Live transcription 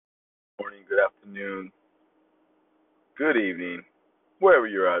afternoon, good evening, wherever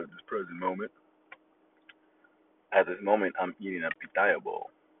you're at this present moment. At this moment, I'm eating a pitaya bowl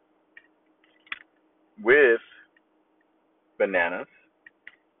with bananas,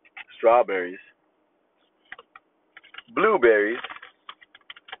 strawberries, blueberries,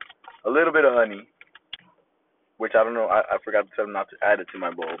 a little bit of honey, which I don't know, I forgot to tell them not to add it to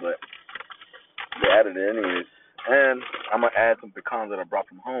my bowl, but they added it anyways. And I'm going to add some pecans that I brought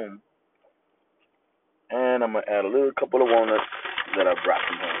from home. And I'm going to add a little couple of walnuts that I brought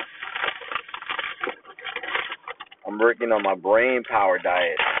from home. I'm working on my brain power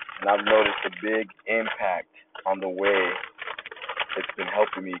diet, and I've noticed a big impact on the way it's been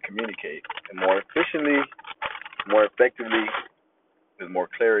helping me communicate and more efficiently, more effectively, with more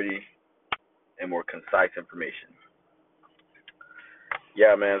clarity and more concise information.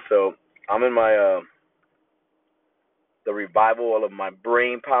 Yeah, man. So I'm in my the revival of my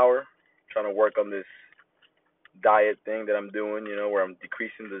brain power, trying to work on this diet thing that I'm doing. Where I'm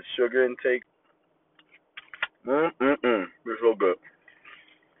decreasing the sugar intake. It's so good.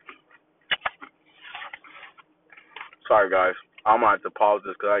 Sorry, guys. I'm gonna have to pause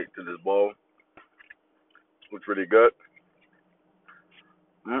this because I ate through this bowl. Looks really good.